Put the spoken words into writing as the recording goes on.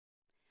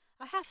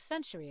A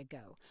half-century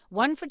ago,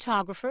 one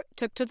photographer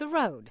took to the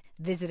road,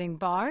 visiting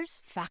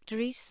bars,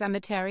 factories,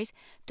 cemeteries,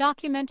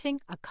 documenting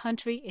a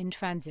country in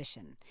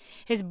transition.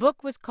 His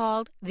book was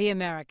called The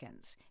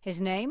Americans.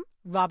 His name,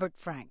 Robert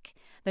Frank.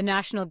 The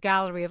National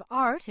Gallery of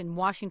Art in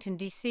Washington,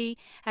 D.C.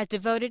 has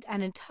devoted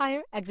an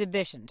entire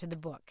exhibition to the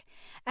book.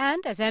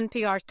 And, as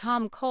NPR's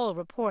Tom Cole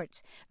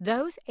reports,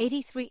 those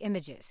 83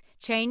 images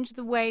changed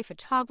the way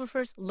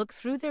photographers look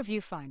through their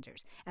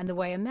viewfinders and the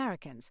way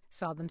Americans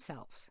saw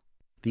themselves.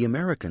 The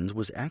Americans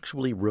was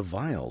actually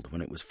reviled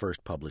when it was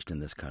first published in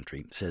this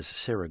country, says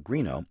Sarah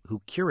Greeno, who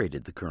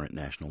curated the current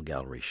National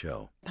Gallery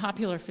show.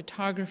 Popular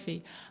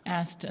Photography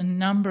asked a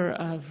number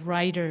of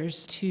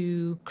writers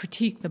to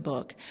critique the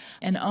book,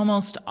 and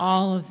almost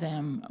all of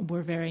them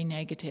were very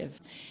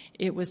negative.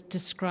 It was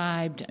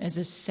described as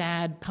a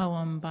sad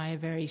poem by a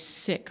very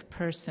sick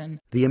person.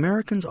 The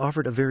Americans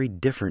offered a very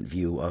different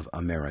view of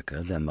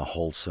America than the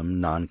wholesome,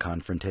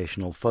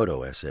 non-confrontational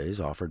photo essays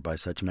offered by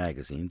such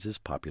magazines as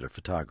Popular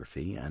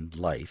Photography and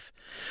Life.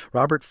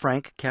 Robert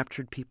Frank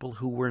captured people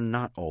who were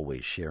not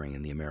always sharing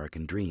in the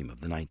American dream of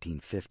the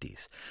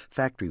 1950s.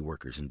 Factory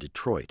workers in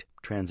Detroit,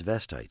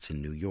 transvestites in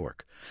New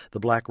York, the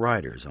black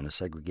riders on a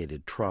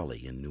segregated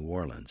trolley in New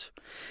Orleans.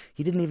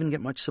 He didn't even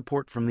get much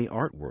support from the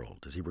art world,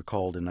 as he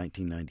recalled in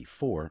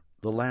 1994,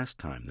 the last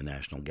time the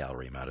National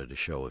Gallery mounted a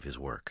show of his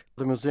work.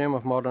 The Museum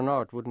of Modern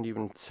Art wouldn't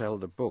even sell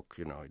the book,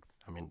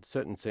 I mean,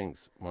 certain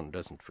things one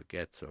doesn't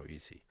forget so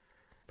easy.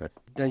 But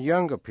the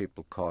younger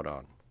people caught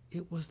on.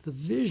 It was the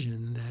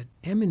vision that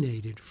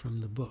emanated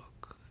from the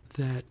book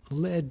that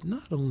led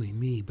not only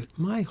me, but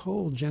my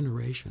whole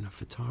generation of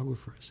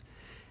photographers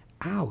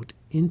out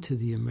into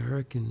the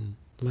American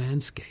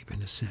landscape,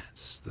 in a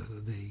sense,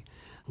 the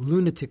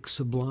lunatic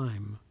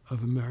sublime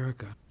of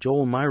America.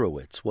 Joel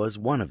Meyerowitz was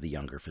one of the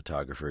younger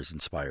photographers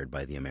inspired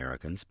by the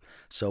Americans.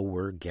 So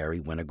were Gary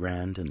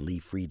Winogrand and Lee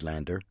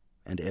Friedlander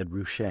and Ed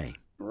Ruscha.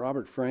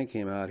 Robert Frank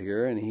came out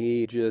here and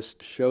he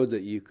just showed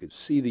that you could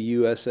see the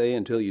USA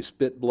until you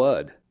spit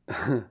blood.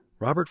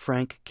 Robert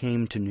Frank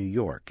came to New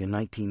York in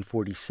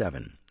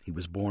 1947. He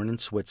was born in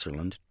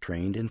Switzerland,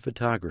 trained in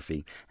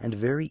photography, and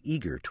very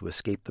eager to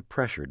escape the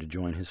pressure to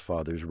join his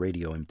father's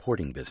radio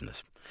importing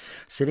business.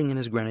 Sitting in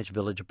his Greenwich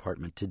Village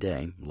apartment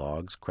today,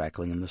 logs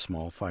crackling in the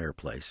small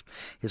fireplace,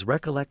 his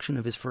recollection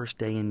of his first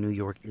day in New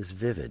York is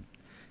vivid.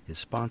 His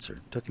sponsor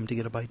took him to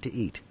get a bite to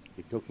eat.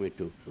 He took me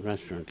to a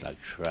restaurant like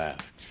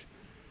Schraft's,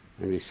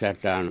 and we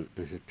sat down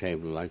at a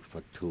table like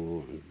for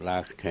two, a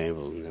black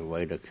table, and the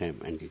waiter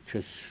came and he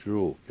just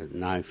threw the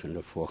knife and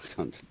the fork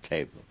on the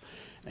table.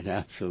 It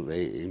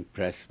absolutely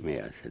impressed me.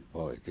 I said,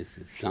 boy, this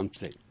is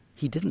something.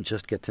 He didn't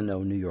just get to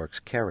know New York's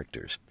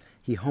characters.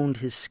 He honed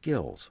his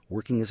skills,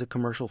 working as a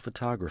commercial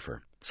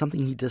photographer,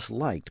 something he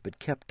disliked but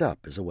kept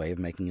up as a way of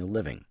making a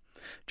living.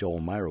 Joel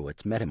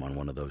Meyerowitz met him on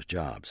one of those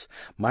jobs.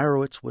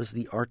 Meyerowitz was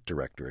the art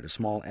director at a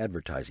small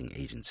advertising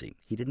agency.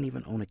 He didn't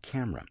even own a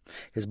camera.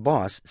 His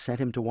boss sent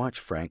him to watch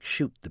Frank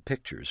shoot the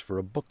pictures for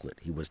a booklet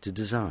he was to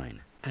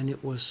design. And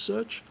it was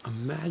such a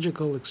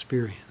magical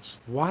experience,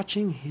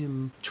 watching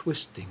him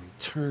twisting,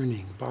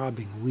 turning,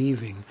 bobbing,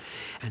 weaving.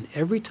 And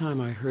every time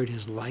I heard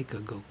his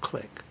Leica go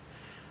click,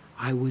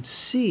 I would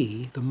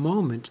see the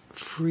moment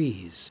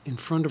freeze in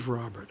front of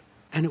Robert.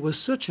 And it was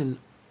such an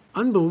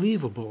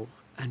unbelievable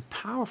and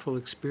powerful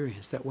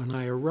experience that when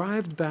I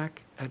arrived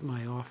back at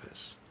my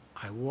office,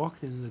 I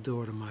walked in the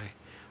door to my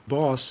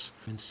boss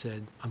and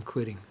said, I'm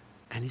quitting.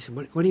 And he said,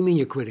 what do you mean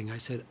you're quitting? I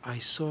said, I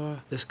saw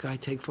this guy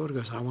take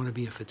photographs. I want to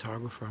be a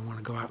photographer. I want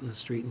to go out in the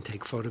street and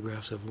take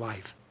photographs of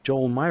life.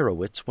 Joel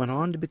Meyerowitz went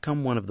on to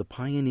become one of the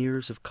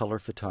pioneers of color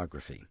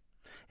photography.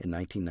 In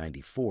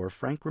 1994,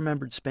 Frank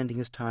remembered spending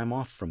his time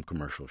off from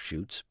commercial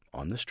shoots,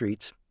 on the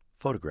streets,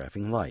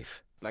 photographing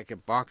life. Like a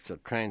boxer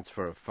trains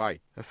for a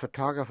fight. A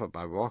photographer,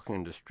 by walking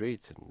in the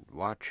streets and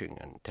watching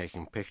and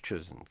taking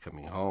pictures and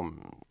coming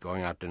home,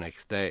 going out the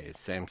next day,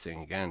 same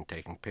thing again,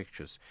 taking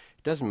pictures.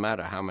 It doesn't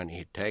matter how many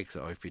he takes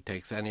or if he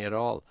takes any at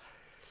all.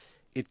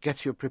 It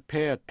gets you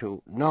prepared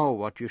to know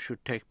what you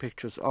should take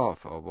pictures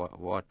of or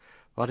what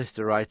is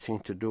the right thing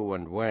to do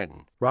and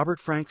when. Robert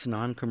Frank's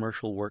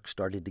non-commercial work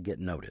started to get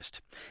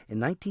noticed. In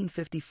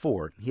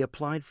 1954, he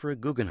applied for a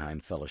Guggenheim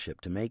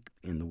Fellowship to make,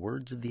 in the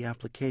words of the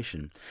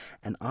application,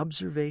 an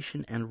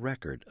observation and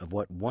record of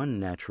what one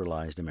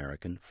naturalized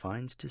American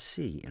finds to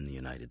see in the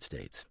United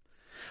States.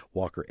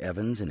 Walker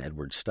Evans and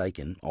Edward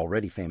Steichen,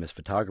 already famous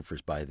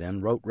photographers by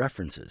then, wrote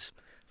references.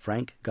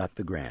 Frank got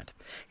the grant.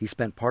 He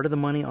spent part of the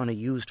money on a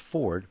used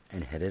Ford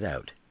and headed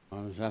out.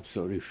 I was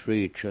absolutely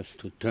free just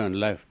to turn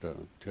left or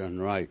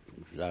turn right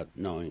without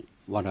knowing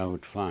what I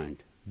would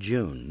find.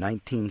 June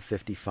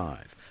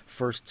 1955.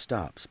 First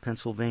stops,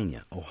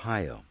 Pennsylvania,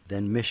 Ohio,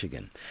 then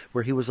Michigan,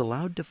 where he was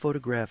allowed to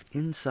photograph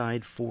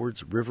inside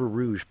Ford's River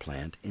Rouge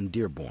plant in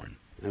Dearborn.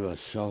 It was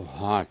so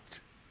hot,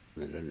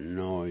 the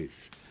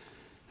noise,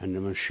 and the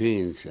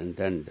machines, and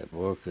then the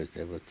workers,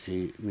 they would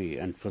see me,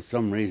 and for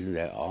some reason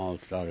they all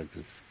started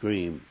to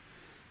scream,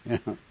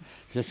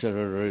 just a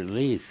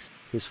release.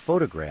 His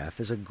photograph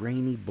is a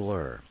grainy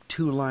blur,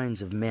 two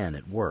lines of men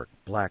at work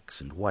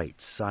blacks and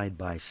whites side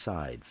by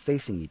side,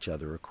 facing each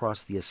other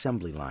across the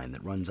assembly line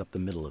that runs up the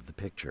middle of the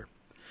picture.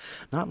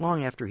 Not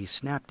long after he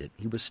snapped it,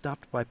 he was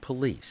stopped by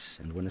police,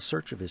 and when a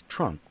search of his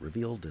trunk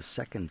revealed a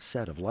second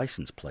set of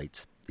license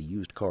plates, the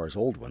used car's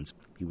old ones,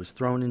 he was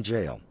thrown in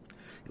jail.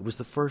 It was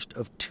the first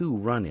of 2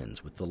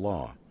 run-ins with the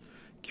law.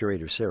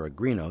 Curator Sarah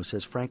Greeno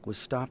says Frank was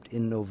stopped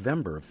in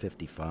November of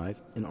 '55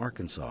 in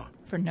Arkansas.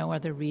 For no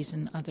other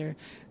reason other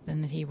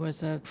than that he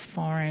was a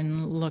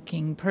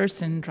foreign-looking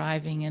person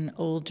driving an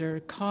older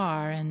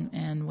car,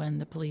 and when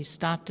the police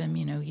stopped him,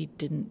 he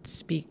didn't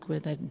speak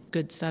with a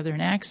good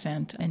Southern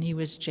accent, and he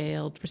was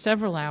jailed for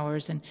several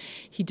hours, and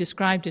he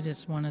described it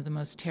as one of the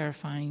most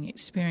terrifying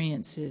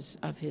experiences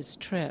of his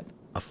trip.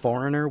 A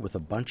foreigner with a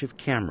bunch of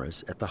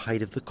cameras at the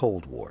height of the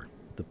Cold War.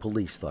 The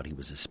police thought he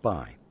was a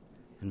spy.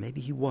 And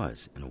maybe he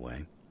was, in a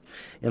way.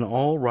 In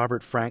all,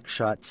 Robert Frank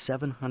shot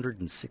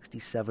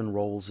 767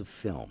 rolls of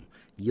film,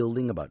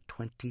 yielding about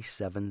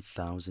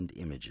 27,000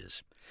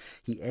 images.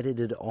 He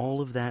edited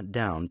all of that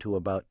down to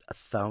about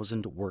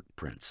 1,000 work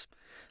prints.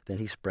 Then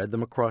he spread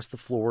them across the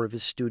floor of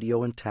his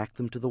studio and tacked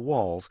them to the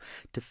walls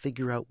to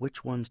figure out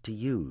which ones to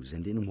use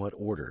and in what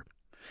order.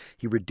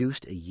 He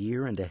reduced a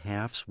year and a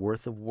half's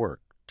worth of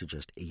work to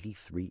just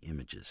 83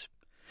 images.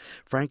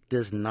 Frank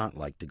does not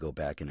like to go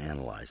back and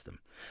analyze them,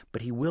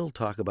 but he will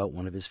talk about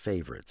one of his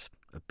favorites,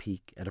 a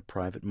peek at a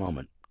private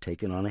moment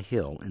taken on a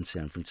hill in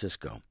San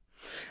Francisco.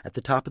 At the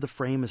top of the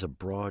frame is a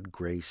broad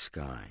gray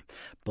sky.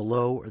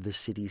 Below are the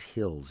city's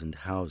hills and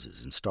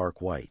houses in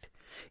stark white.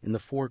 In the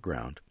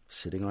foreground,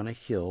 sitting on a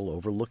hill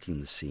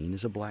overlooking the scene,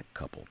 is a black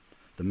couple.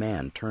 The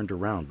man turned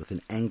around with an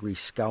angry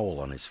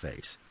scowl on his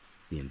face.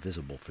 The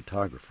invisible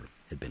photographer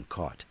had been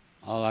caught.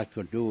 All I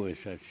could do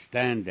is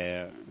stand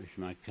there with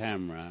my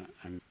camera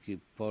and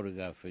keep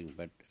photographing,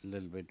 but a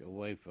little bit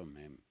away from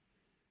him,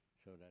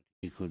 so that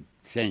he could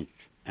think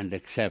and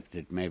accept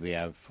that maybe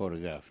I've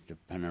photographed the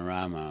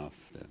panorama of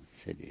the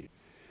city.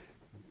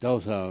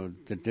 Those are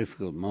the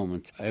difficult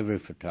moments every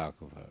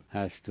photographer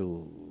has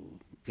to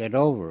get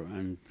over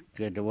and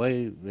get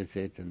away with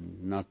it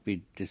and not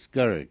be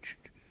discouraged.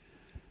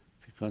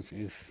 Because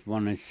if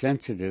one is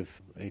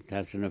sensitive, it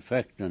has an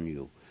effect on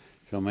you.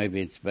 So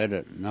maybe it's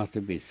better not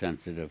to be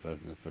sensitive as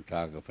a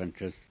photographer and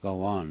just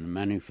go on.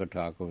 Many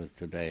photographers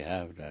today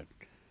have that,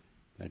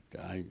 but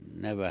I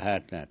never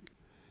had that.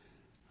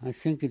 I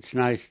think it's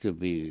nice to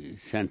be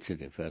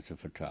sensitive as a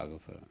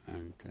photographer,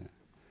 and